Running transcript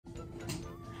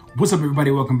What's up,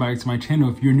 everybody? Welcome back to my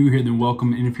channel. If you're new here, then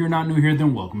welcome, and if you're not new here,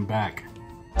 then welcome back.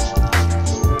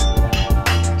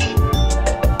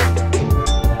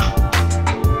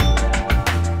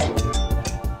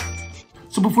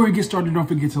 So before we get started, don't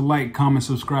forget to like, comment,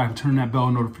 subscribe, turn that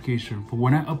bell notification for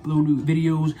when I upload new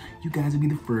videos. You guys will be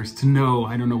the first to know.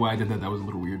 I don't know why I did that. That was a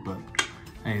little weird, but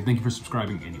hey, thank you for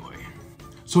subscribing anyway.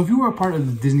 So if you are a part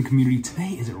of the Disney community,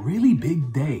 today is a really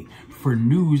big day for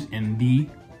news in the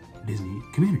Disney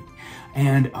community.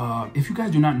 And if you guys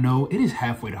do not know, it is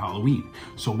halfway to Halloween.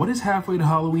 So what is halfway to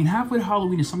Halloween? Halfway to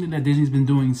Halloween is something that Disney's been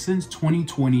doing since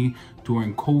 2020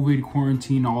 during COVID,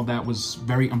 quarantine, all that was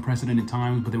very unprecedented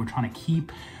times, but they were trying to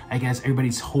keep, I guess,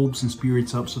 everybody's hopes and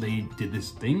spirits up. So they did this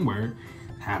thing where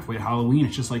halfway to Halloween,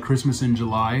 it's just like Christmas in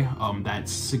July.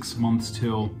 That's 6 months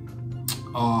till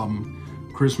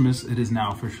Christmas. It is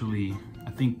now officially,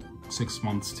 I think, 6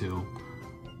 months till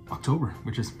October,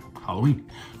 which is Halloween.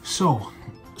 So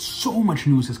much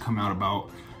news has come out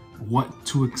about what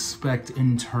to expect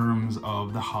in terms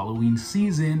of the Halloween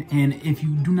season. And if you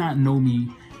do not know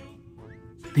me,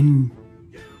 then,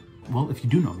 well, if you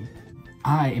do know me,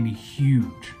 I am a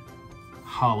huge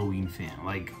Halloween fan.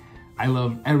 Like, I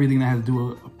love everything that has to do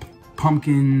with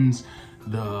pumpkins,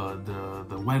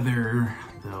 the weather,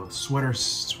 the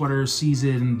sweater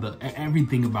season,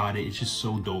 everything about it. It's just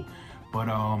so dope. But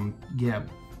yeah,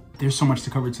 there's so much to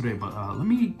cover today, but let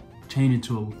me change it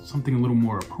to something a little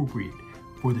more appropriate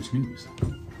for this news.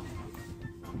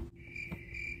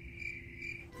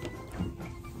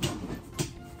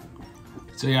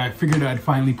 So yeah, I figured I'd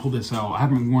finally pull this out. I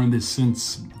haven't worn this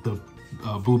since the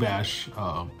Boo Bash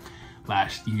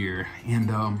last year,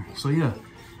 and so yeah,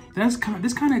 this kind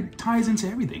of ties into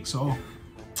everything. So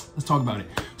let's talk about it.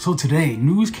 So today,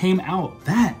 news came out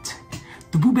that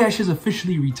the Boo Bash is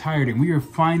officially retired, and we are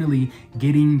finally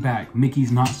getting back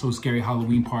Mickey's Not So Scary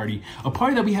Halloween Party, a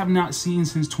party that we have not seen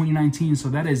since 2019. So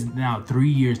that is now 3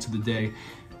 years to the day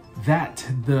that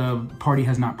the party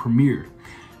has not premiered.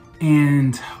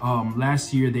 And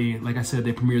last year, like I said,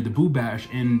 they premiered the Boo Bash,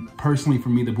 and personally for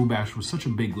me, the Boo Bash was such a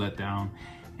big letdown,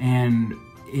 and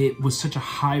it was such a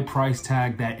high price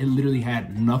tag that it literally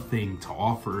had nothing to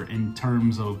offer in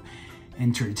terms of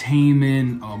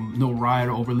entertainment, no ride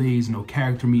overlays, no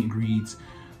character meet and greets.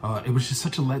 It was just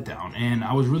such a letdown, and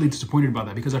I was really disappointed about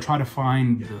that because I try to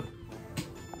find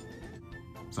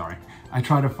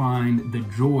the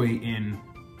joy in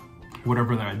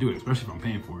whatever that I do, especially if I'm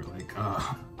paying for it. Like,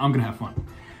 I'm gonna have fun.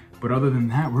 But other than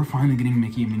that, we're finally getting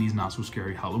Mickey and Minnie's Not So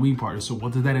Scary Halloween Party. So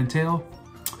what does that entail?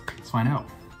 Let's find out.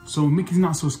 So Mickey's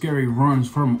Not So Scary runs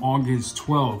from August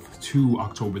 12th to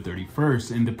October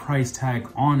 31st, and the price tag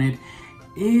on it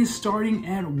is starting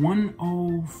at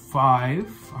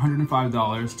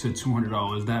 $105 to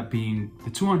 $200, that being the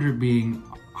 $200 being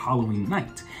Halloween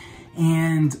night.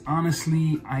 And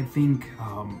honestly, I think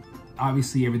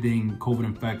obviously everything COVID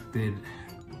infected,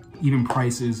 even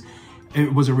prices,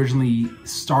 it was originally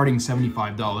starting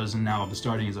 $75, and now the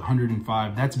starting is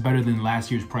 $105. That's better than last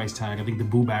year's price tag. I think the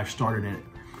Boo Bash started at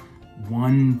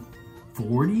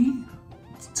 $140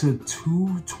 to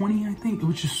 $220, I think. It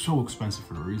was just so expensive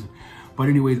for no reason. But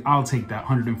anyways, I'll take that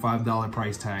 $105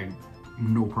 price tag,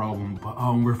 no problem. But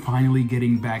we're finally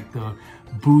getting back the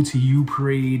Boo to You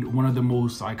parade, one of the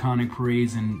most iconic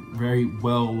parades and very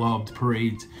well-loved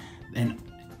parades. And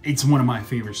it's one of my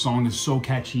favorite songs. It's so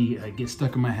catchy, it gets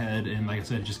stuck in my head, and like I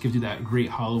said, it just gives you that great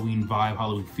Halloween vibe,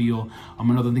 Halloween feel.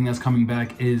 Another thing that's coming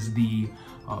back is the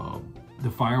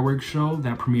fireworks show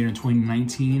that premiered in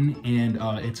 2019, and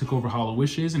it took over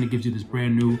HalloWishes, and it gives you this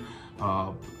brand new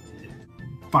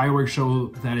fireworks show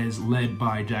that is led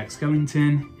by Jack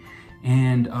Skellington,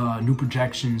 and new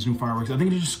projections, new fireworks. I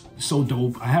think it's just so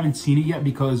dope. I haven't seen it yet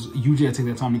because usually I take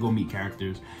that time to go meet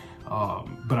characters,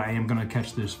 but I am gonna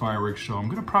catch this fireworks show. I'm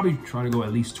gonna probably try to go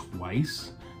at least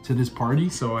twice to this party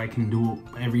so I can do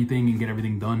everything and get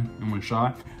everything done in one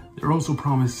shot. They're also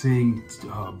promising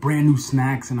brand new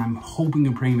snacks, and I'm hoping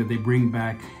and praying that they bring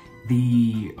back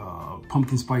the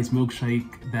pumpkin spice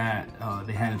milkshake that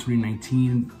they had in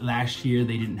 2019. Last year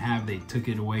they didn't have, they took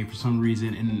it away for some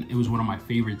reason, and it was one of my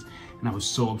favorites, and I was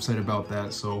so upset about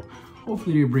that. So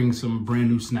hopefully they bring some brand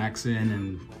new snacks in,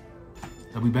 and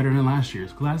they'll be better than last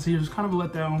year's. Last year's was kind of a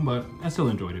letdown, but I still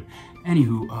enjoyed it.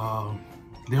 Anywho,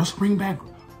 they also bring back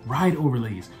ride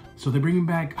overlays. So they're bringing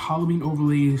back Halloween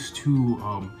overlays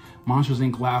to Monsters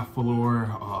Inc. Laugh Galore,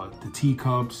 the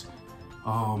Teacups,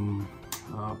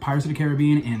 Pirates of the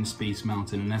Caribbean, and Space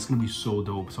Mountain, and that's gonna be so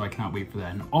dope. So I cannot wait for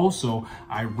that. And also,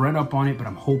 I read up on it, but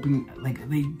I'm hoping, like,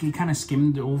 they kind of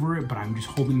skimmed over it, but I'm just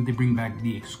hoping they bring back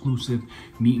the exclusive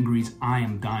meet and greets. I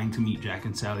am dying to meet Jack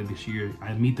and Sally this year.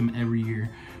 I meet them every year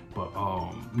But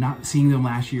not seeing them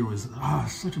last year was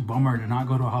such a bummer to not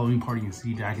go to a Halloween party and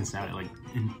see Jack and Sally.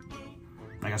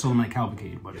 Like I saw them at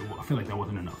Cavalcade, but I feel like that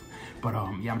wasn't enough. But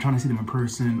yeah, I'm trying to see them in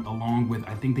person, along with,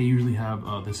 I think they usually have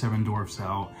the Seven Dwarfs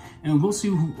out, and we'll see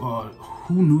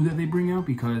who new that they bring out,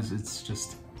 because it's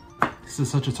just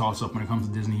such a toss-up when it comes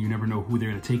to Disney. You never know who they're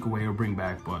gonna take away or bring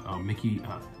back. But Mickey,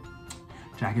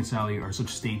 Jack and Sally are such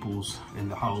staples in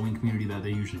the Halloween community that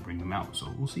they usually bring them out,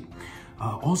 so we'll see.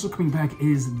 Also coming back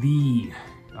is the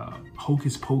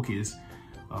Hocus Pocus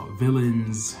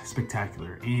Villains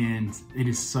Spectacular, and it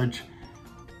is such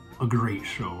a great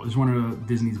show. It's one of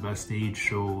Disney's best stage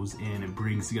shows, and it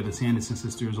brings together Sanderson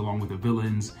sisters along with the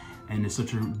villains, and it's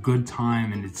such a good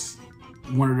time, and it's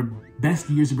one of the best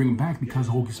years to bring them back, because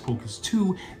Hocus Pocus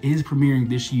 2 is premiering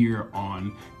this year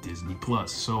on Disney+.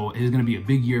 So it is going to be a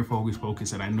big year for Hocus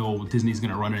Pocus, and I know Disney's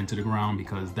going to run it into the ground,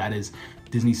 because that is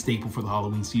Disney's staple for the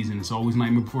Halloween season. It's always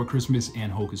Nightmare Before Christmas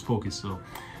and Hocus Pocus. So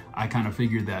I kind of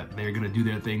figured that they're going to do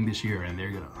their thing this year, and they're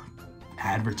going to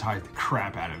advertise the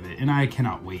crap out of it, and I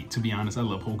cannot wait. To be honest, I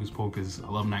love Hocus Pocus. I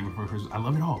love Nightmare Before Christmas. I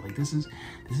love it all. Like, this is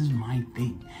my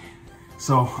thing.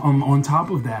 So on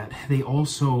top of that, they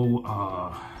also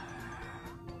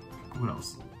what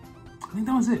else? I think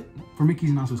that was it for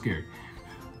Mickey's Not So Scary.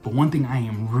 But one thing I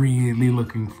am really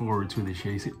looking forward to this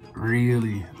year, is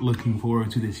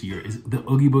the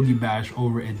Oogie Boogie Bash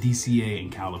over at DCA in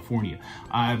California.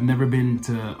 I've never been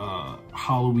to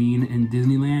Halloween in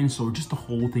Disneyland, so just the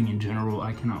whole thing in general,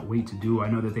 I cannot wait to do.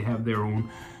 I know that they have their own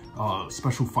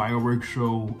special fireworks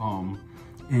show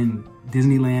in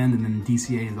Disneyland, and then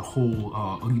DCA, the whole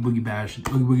Oogie Boogie Bash.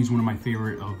 Oogie Boogie is one of my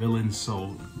favorite villains,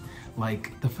 so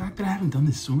like the fact that I haven't done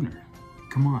this sooner.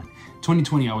 Come on.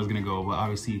 2020 I was gonna go, but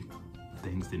obviously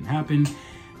things didn't happen.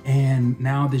 And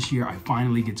now this year I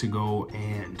finally get to go,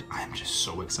 and I'm just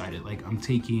so excited. Like, I'm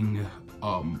taking,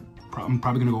 I'm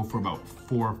probably gonna go for about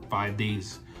 4 or 5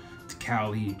 days to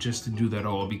Cali just to do that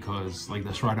all, because like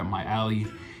that's right up my alley.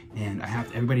 And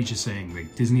everybody's just saying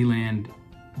like Disneyland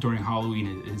during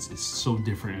Halloween is so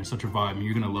different, and it's such a vibe, and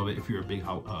you're gonna love it if you're a big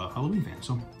Halloween fan.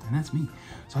 So, and that's me.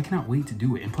 So I cannot wait to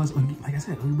do it. And plus, like I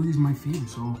said, Oogie Boogie's my favorite,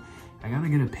 so I gotta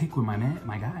get a pic with my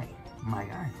guy.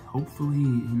 Hopefully,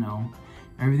 you know,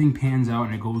 everything pans out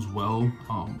and it goes well.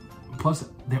 Plus,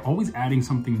 they're always adding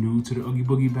something new to the Oogie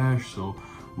Boogie Bash, so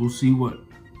we'll see what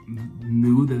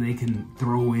new that they can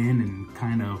throw in and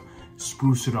kind of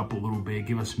spruce it up a little bit,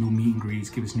 give us new meet and greets,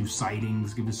 give us new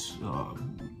sightings, give us,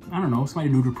 I don't know, somebody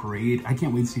new to parade. I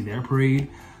can't wait to see their parade.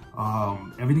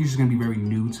 Everything's just gonna be very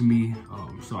new to me,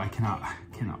 so I cannot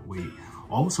wait.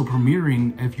 Also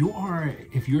premiering,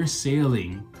 if you're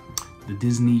sailing the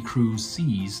Disney Cruise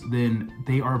Seas, then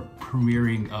they are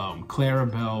premiering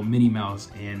Clarabelle, Minnie Mouse,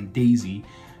 and Daisy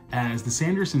as the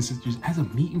Sanderson sisters as a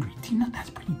meet and greet. Do you know that's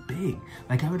pretty big?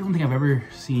 like, I don't think I've ever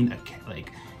seen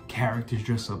characters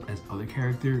dress up as other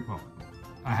characters. Well,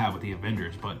 I have with the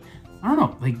Avengers, but I don't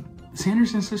know, like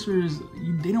Sanderson sisters,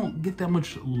 they don't get that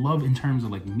much love in terms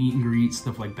of like meet and greet,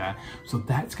 stuff like that. So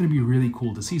that's gonna be really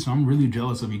cool to see. So I'm really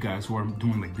jealous of you guys who are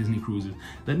doing like Disney cruises.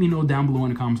 Let me know down below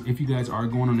in the comments if you guys are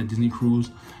going on a Disney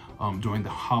cruise during the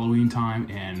Halloween time,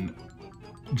 and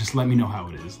just let me know how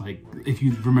it is. Like, if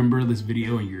you remember this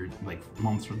video and you're like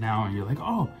months from now and you're like,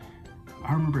 oh,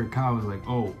 I remember Kyle was like,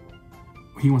 oh,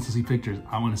 he wants to see pictures.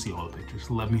 I want to see all the pictures.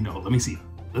 Let me know. Let me see.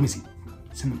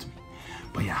 Send them to me.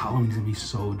 But yeah, Halloween's gonna be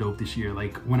so dope this year.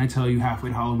 Like, when I tell you halfway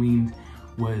to Halloween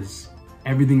was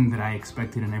everything that I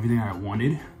expected and everything I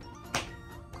wanted,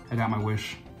 I got my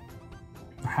wish.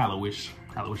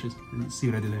 Wishes. See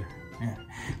what I did there? Yeah.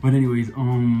 But anyways,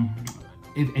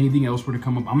 if anything else were to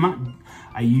come up,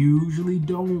 I usually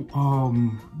don't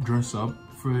dress up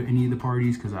for any of the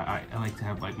parties, because I like to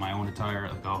have like my own attire.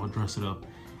 Like, I'll dress it up.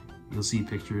 You'll see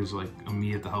pictures like of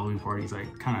me at the Halloween parties. I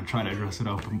kind of try to dress it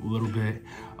up a little bit.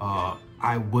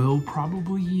 I will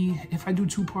probably, if I do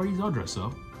 2 parties, I'll dress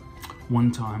up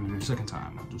one time, and then the second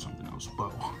time I'll do something else.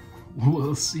 But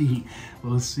we'll see.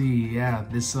 Yeah,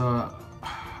 this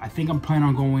I think I'm planning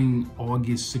on going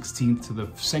August 16th to the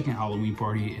 2nd Halloween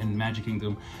party in Magic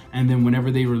Kingdom, and then whenever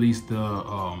they release the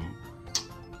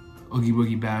Oogie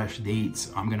Boogie Bash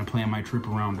dates, I'm gonna plan my trip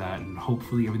around that, and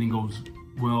hopefully everything goes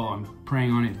well. I'm praying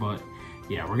on it, but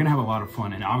yeah, we're gonna have a lot of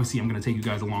fun, and obviously I'm gonna take you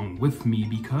guys along with me,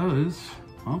 because,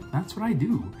 well, that's what I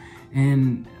do,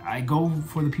 and I go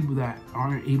for the people that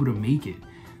aren't able to make it.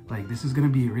 Like, this is gonna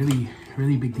be a really,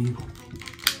 really big deal.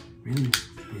 Really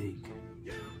big deal.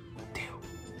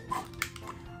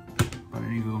 But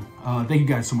anywho, thank you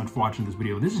guys so much for watching this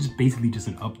video. This is basically just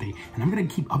an update, and I'm gonna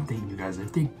keep updating you guys.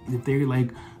 If they're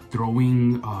like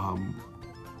throwing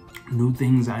new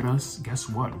things at us, guess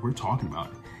what? We're talking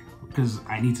about it. because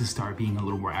I need to start being a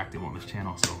little more active on this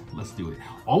channel, so let's do it.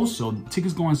 Also,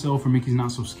 tickets go on sale for Mickey's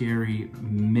Not So Scary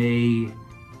May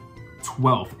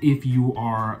 12th if you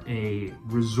are a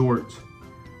resort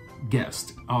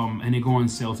guest, and they go on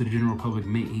sale to the general public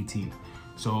May 18th.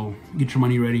 So get your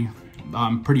money ready.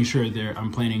 I'm pretty sure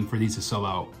I'm planning for these to sell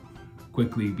out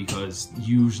quickly, because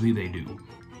usually they do,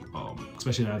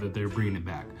 especially now that they're bringing it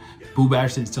back. Boo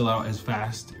Bash didn't sell out as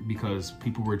fast because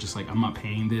people were just like, I'm not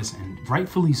paying this, and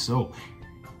rightfully so.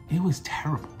 It was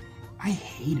terrible. I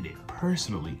hated it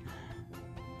personally.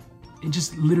 It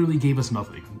just literally gave us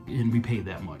nothing, and we paid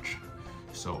that much.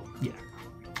 So yeah.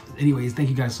 Anyways, thank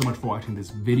you guys so much for watching this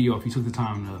video. If you took the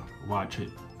time to watch it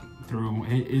through,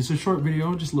 it's a short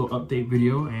video, just a little update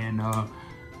video, and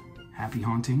happy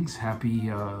hauntings,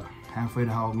 happy halfway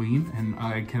to Halloween, and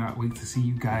I cannot wait to see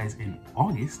you guys in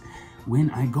August when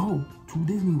I go to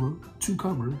Disney World to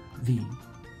cover the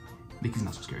Mickey's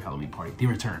Not So Scary Halloween Party, the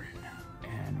return.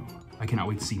 And I cannot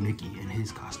wait to see Mickey in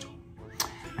his costume.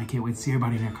 I can't wait to see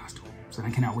everybody in their costumes, and I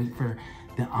cannot wait for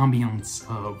the ambiance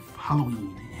of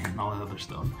Halloween and all that other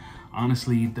stuff.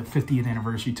 Honestly, the 50th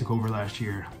anniversary took over last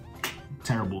year.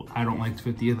 Terrible. I don't like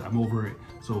the 50th. I'm over it.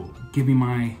 So give me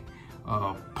my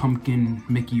pumpkin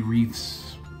Mickey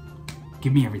wreaths.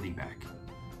 Give me everything back.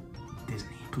 Disney,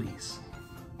 please.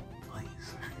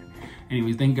 Please.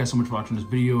 Anyways, thank you guys so much for watching this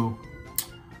video.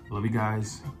 I love you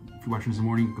guys. If you're watching this in the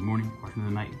morning, good morning. Watching in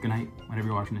the night, good night. Whenever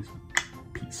you're watching this,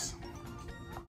 peace.